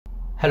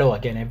Hello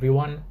again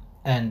everyone,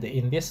 and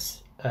in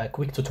this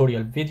quick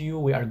tutorial video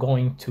we are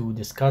going to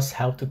discuss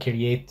how to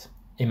create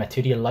a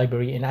material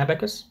library in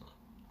ABAQUS.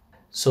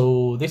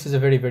 So this is a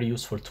very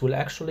useful tool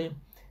actually.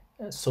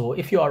 So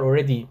if you are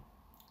already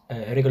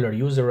a regular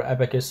user of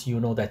ABAQUS, you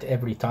know that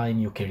every time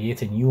you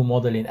create a new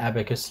model in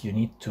ABAQUS you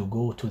need to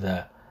go to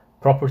the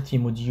property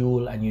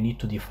module and you need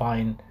to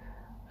define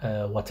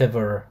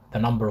whatever the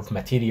number of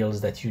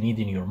materials that you need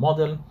in your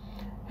model.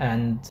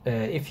 And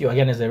if you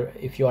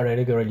are a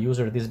regular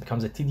user, this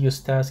becomes a tedious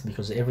task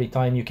because every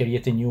time you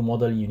create a new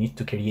model you need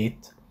to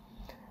create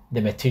the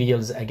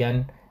materials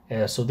again.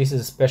 So this is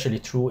especially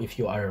true if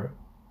you are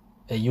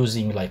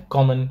using like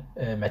common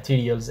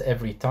materials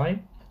every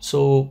time.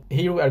 So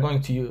here we are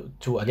going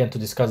to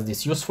discuss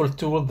this useful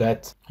tool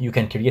that you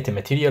can create a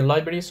material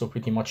library. So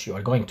pretty much you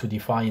are going to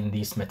define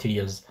these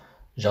materials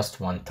just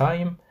one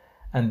time,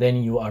 and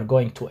then you are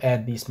going to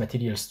add these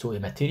materials to a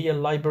material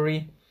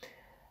library.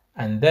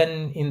 And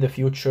then in the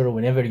future,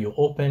 whenever you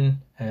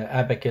open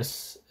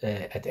ABAQUS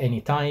at any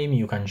time,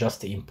 you can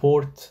just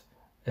import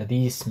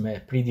these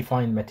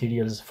predefined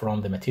materials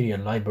from the material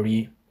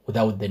library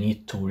without the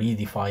need to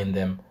redefine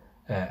them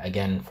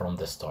again from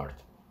the start.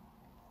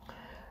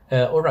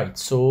 All right,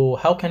 so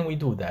how can we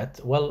do that?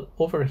 Well,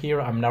 over here,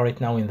 I'm now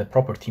right now in the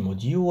property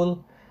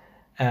module.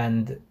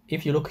 And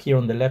if you look here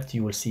on the left,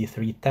 you will see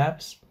 3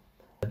 tabs.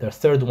 The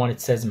third one,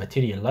 it says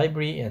material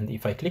library. And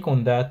if I click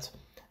on that,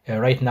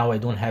 right now I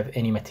don't have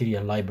any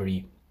material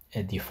library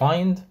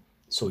defined,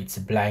 so it's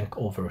blank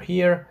over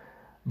here.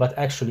 But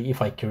actually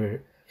if I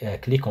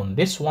click on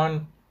this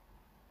one,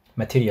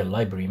 material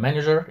library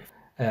manager,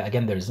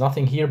 again there is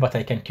nothing here, but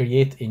I can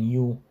create a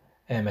new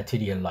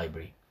material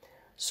library.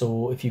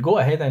 So if you go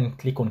ahead and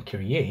click on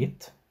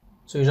create,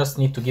 so you just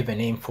need to give a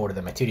name for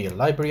the material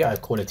library. I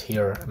call it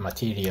here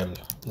material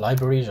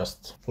library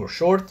just for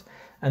short,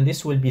 and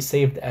this will be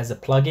saved as a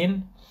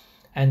plugin,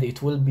 and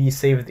it will be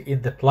saved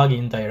in the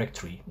plugin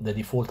directory, the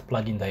default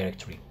plugin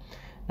directory.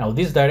 Now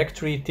this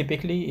directory,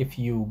 typically if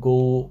you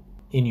go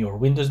in your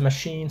Windows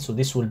machine, so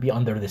this will be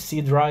under the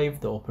C drive,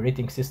 the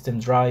operating system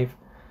drive,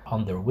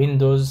 under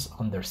Windows,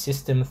 under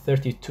system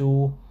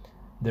 32,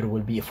 there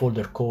will be a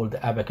folder called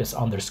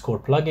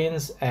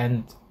ABAQUS_plugins,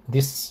 and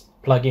this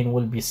plugin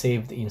will be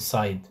saved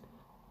inside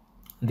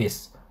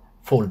this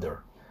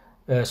folder.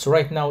 So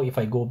right now if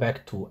I go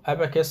back to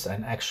ABAQUS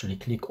and actually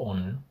click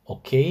on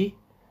OK,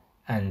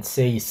 and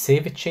say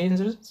save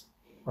changes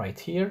right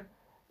here,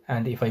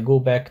 and if I go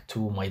back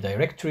to my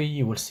directory,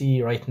 you will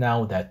see right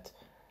now that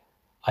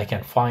I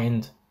can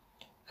find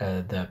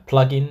the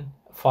plugin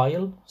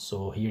file.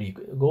 So here you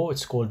go,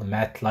 it's called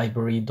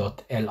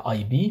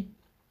matlibrary.lib.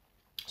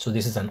 So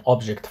this is an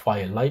object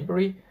file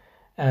library,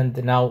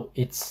 and now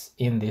it's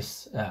in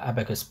this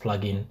ABAQUS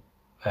plugin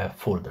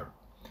folder.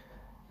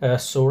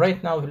 So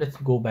right now let's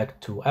go back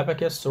to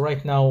ABAQUS. So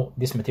right now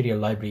this material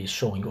library is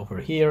showing over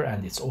here,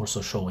 and it's also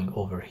showing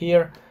over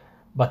here,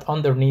 but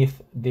underneath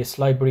this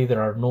library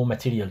there are no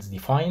materials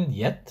defined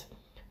yet.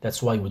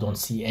 That's why we don't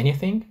see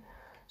anything.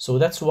 So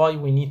that's why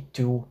we need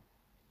to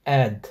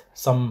add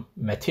some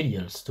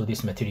materials to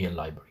this material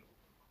library.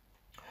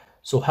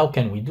 So how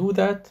can we do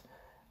that?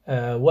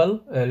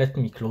 Let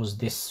me close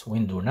this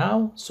window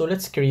now. So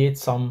let's create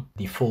some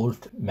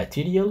default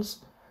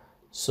materials.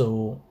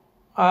 So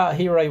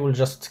here I will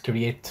just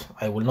create,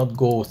 I will not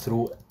go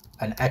through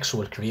an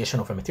actual creation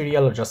of a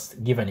material, I'll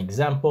just give an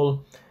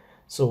example.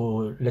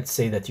 So let's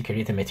say that you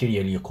create a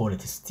material, you call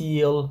it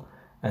steel,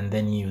 and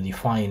then you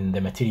define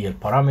the material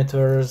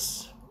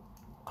parameters.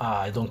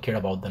 I don't care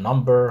about the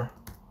number,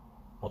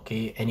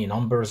 okay, any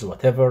numbers,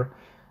 whatever.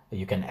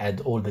 You can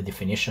add all the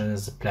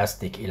definitions,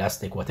 plastic,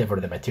 elastic, whatever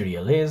the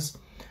material is.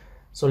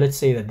 So let's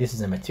say that this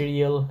is a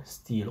material,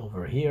 steel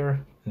over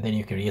here, and then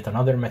you create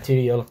another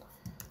material.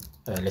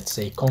 Let's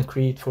say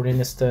concrete, for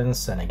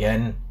instance, and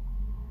again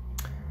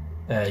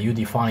you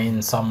define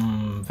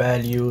some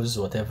values,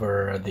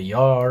 whatever they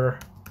are,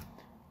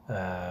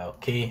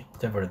 okay,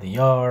 whatever they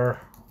are,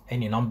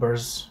 any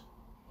numbers,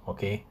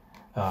 okay,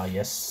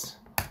 yes,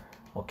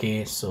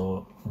 okay,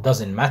 so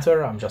doesn't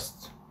matter, I'm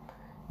just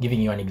giving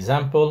you an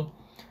example.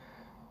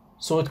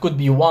 So it could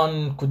be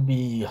 1, could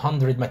be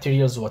 100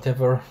 materials,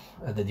 whatever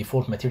the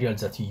default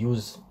materials that you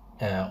use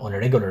on a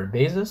regular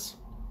basis.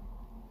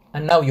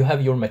 And now you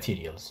have your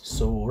materials.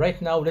 So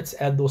right now let's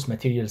add those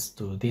materials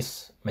to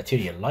this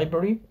material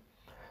library.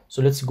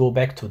 So let's go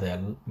back to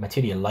the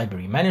material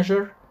library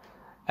manager.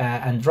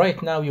 And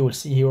right now you will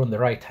see here on the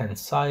right hand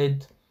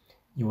side,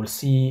 you will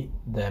see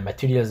the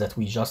materials that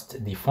we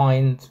just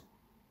defined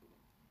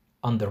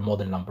under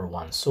model number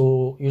 1.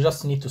 So you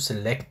just need to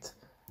select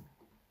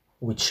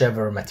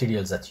whichever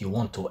materials that you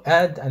want to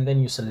add, and then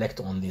you select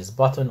on this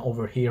button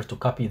over here to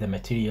copy the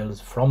materials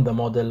from the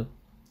model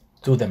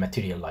to the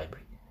material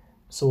library.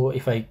 So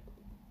if I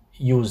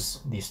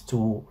use these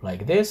two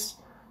like this,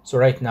 so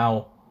right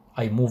now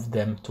I move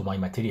them to my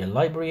material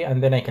library,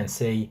 and then I can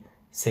say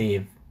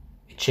save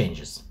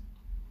changes.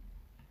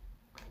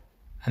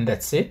 And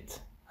that's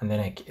it. And then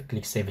I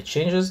click save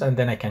changes, and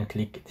then I can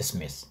click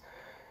dismiss.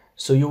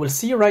 So you will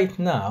see right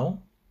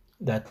now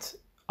that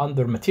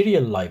under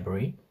material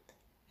library,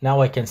 now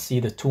I can see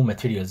the two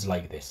materials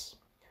like this.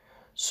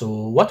 So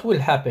what will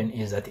happen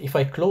is that if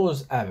I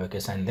close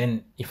ABAQUS and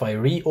then if I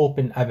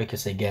reopen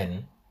ABAQUS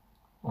again,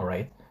 all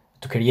right,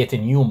 to create a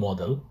new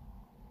model,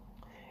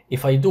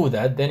 if I do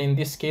that, then in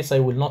this case, I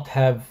will not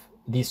have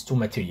these two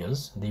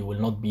materials. They will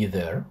not be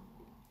there.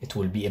 It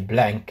will be a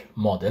blank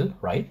model,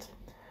 right?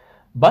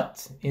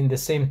 But in the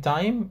same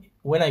time,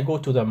 when I go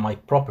to my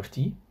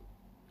property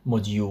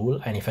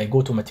module, and if I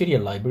go to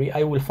material library,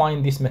 I will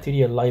find this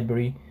material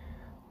library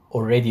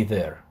already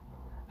there.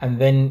 And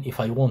then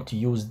if I want to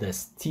use the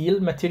steel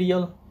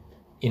material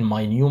in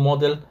my new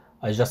model,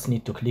 I just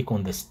need to click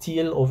on the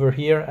steel over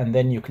here, and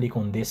then you click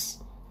on this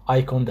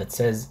icon that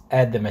says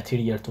add the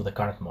material to the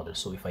current model.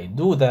 So if I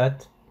do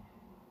that,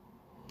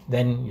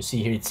 then you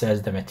see here it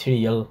says the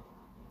material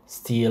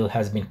steel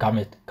has been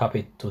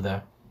copied to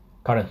the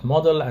current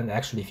model. And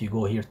actually, if you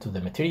go here to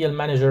the material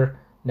manager,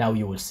 now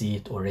you will see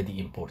it already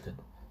imported.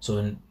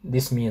 So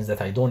this means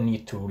that I don't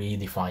need to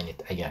redefine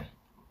it again.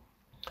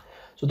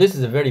 So this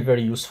is a very,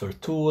 very useful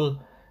tool,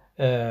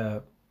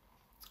 and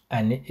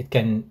it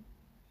can,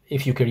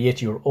 if you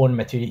create your own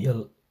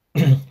material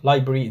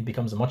library, it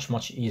becomes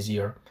much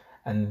easier.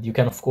 And you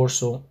can of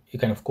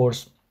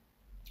course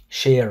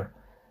share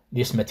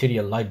this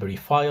material library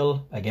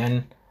file.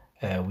 Again,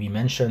 we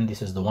mentioned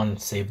this is the one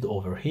saved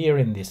over here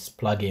in this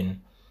plugin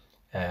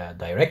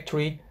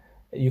directory.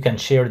 You can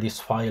share this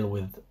file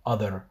with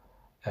other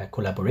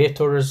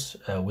collaborators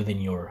within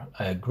your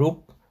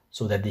group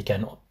so that they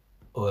can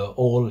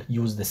all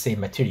use the same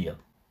material.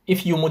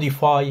 If you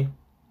modify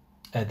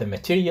the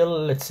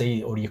material, let's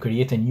say, or you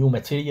create a new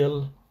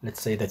material,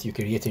 let's say that you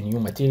create a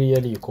new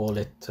material, you call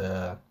it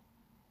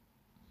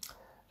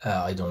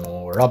I don't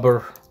know,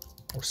 rubber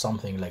or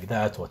something like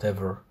that,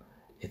 whatever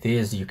it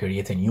is, you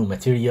create a new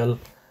material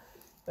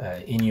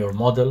in your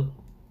model,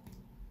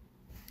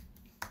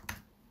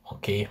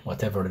 okay,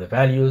 whatever the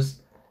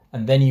values,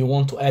 and then you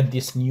want to add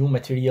this new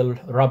material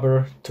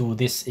rubber to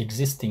this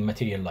existing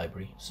material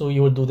library. So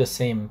you will do the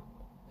same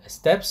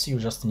steps. You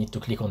just need to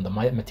click on the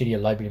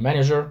material library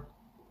manager.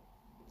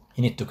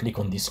 You need to click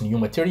on this new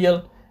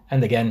material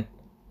and again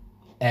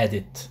add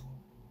it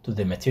to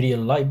the material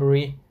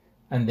library,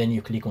 and then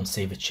you click on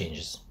save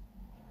changes.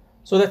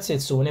 So that's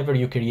it. So whenever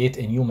you create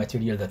a new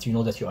material that you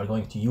know that you are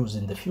going to use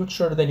in the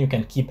future, then you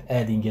can keep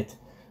adding it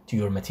to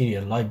your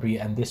material library,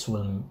 and this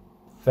will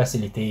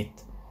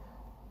facilitate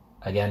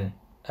again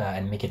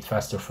and make it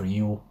faster for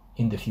you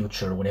in the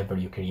future whenever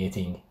you're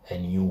creating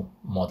new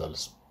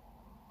models.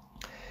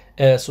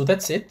 So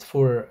that's it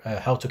for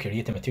how to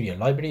create a material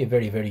library, a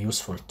very, very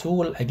useful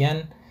tool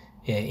again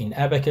in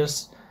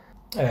ABAQUS.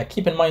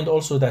 Keep in mind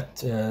also that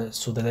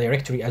so the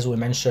directory, as we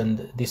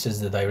mentioned, this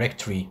is the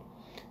directory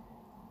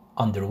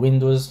under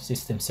Windows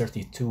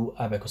System32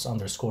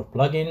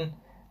 ABAQUS_plugin,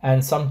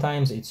 and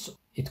sometimes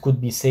it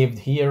could be saved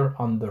here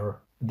under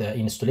the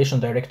installation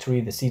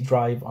directory, the C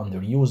drive,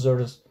 under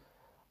users,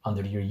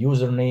 under your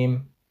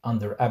username,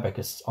 under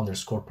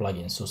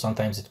ABAQUS_plugin. So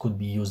sometimes it could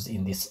be used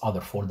in this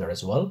other folder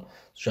as well.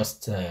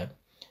 Just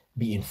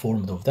be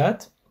informed of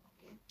that.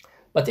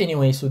 But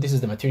anyway, so this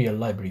is the material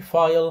library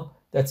file.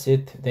 That's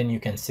it. Then you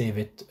can save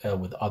it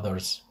with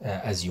others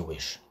as you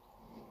wish.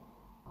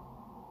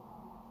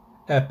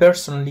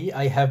 Personally,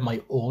 I have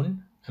my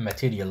own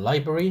material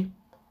library,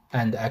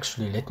 and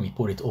actually let me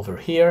put it over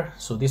here.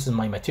 So this is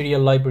my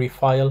material library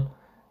file.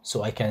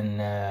 So I can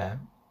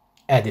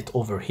add it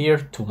over here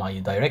to my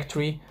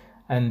directory.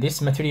 And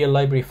this material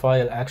library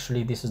file,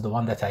 actually, this is the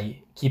one that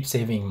I keep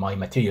saving my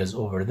materials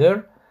over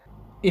there.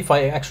 If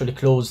I actually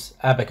close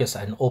ABAQUS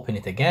and open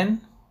it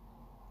again,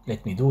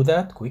 let me do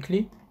that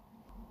quickly.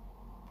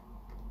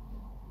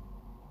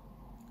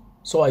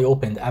 So I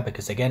opened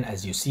ABAQUS again,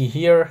 as you see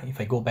here.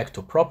 If I go back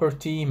to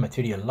property,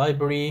 material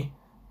library,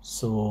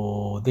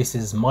 so this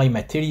is my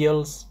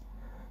materials.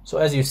 So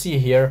as you see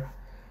here,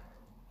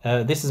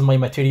 this is my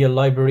material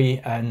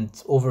library,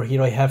 and over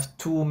here I have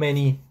too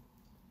many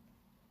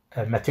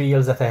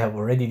materials that I have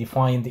already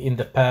defined in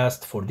the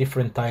past for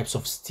different types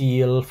of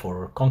steel,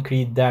 for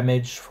concrete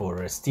damage,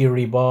 for steel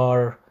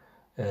rebar,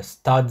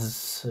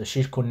 studs,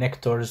 shear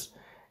connectors,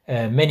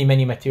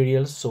 many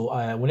materials. So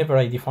whenever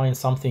I define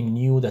something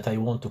new that I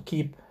want to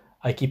keep,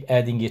 I keep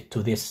adding it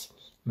to this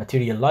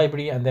material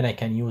library, and then I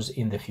can use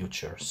in the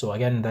future. So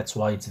again, that's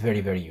why it's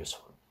very, very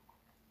useful.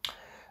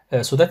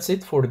 So that's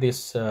it for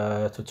this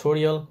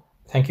tutorial.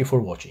 Thank you for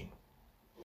watching.